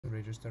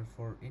register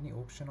for any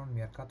auction on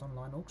Meerkat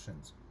Online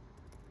Auctions.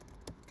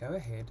 Go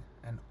ahead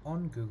and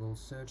on Google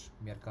search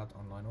Meerkat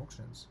Online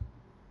Auctions.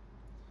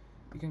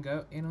 You can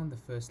go in on the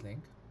first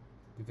link,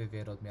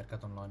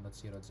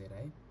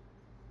 www.meerkatonline.co.za,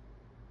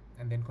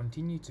 and then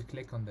continue to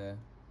click on the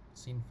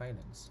sien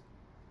Veilings.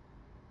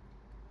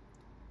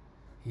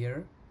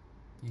 Here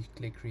you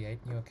click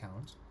create new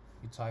account,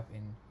 you type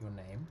in your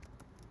name,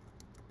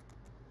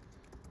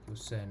 your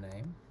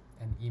surname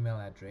and email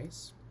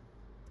address,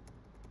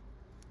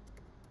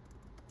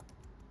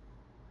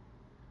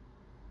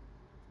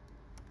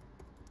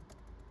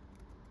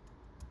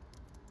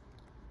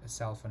 a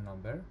cell phone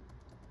number,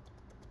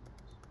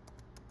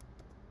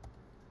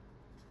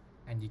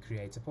 and you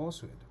create a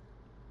password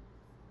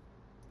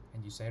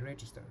and you say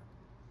register.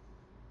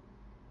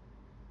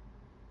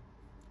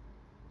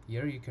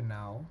 Here you can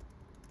now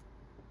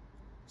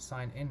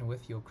sign in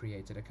with your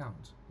created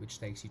account, which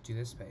takes you to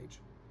this page.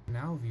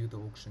 Now view the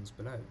auctions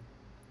below,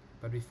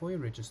 but before you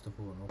register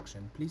for an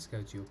auction, please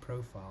go to your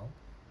profile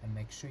and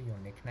make sure your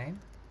nickname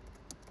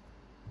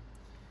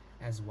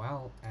as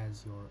well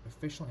as your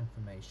official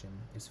information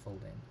is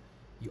filled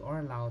in. You are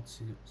allowed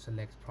to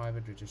select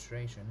private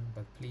registration,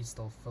 but please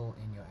still fill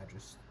in your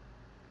address.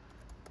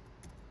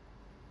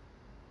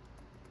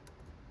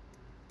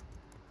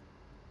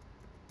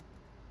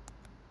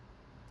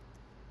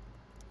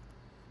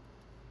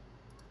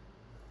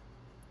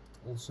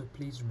 Also,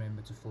 please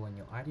remember to fill in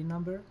your ID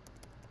number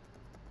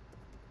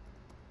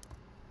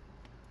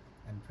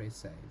and press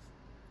save.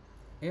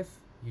 If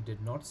you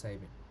did not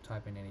save it,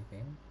 type in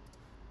anything,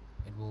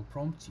 it will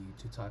prompt you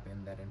to type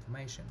in that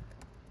information.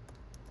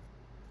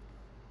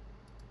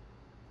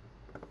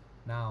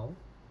 Now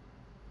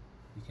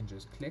you can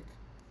just click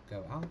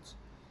go out,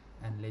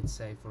 and let's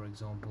say for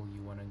example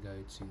you want to go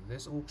to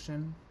this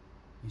auction,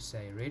 you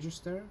say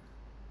register,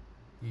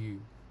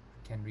 you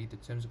can read the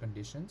terms and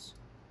conditions,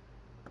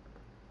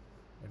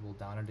 it will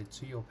download it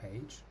to your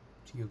page,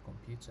 to your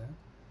computer,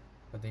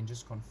 but then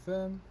just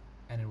confirm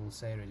and it will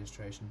say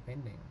registration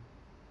pending.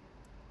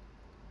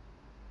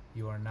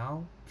 You are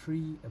now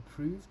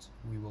pre-approved.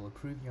 We will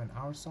approve you on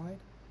our side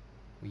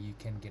where you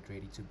can get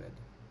ready to bid.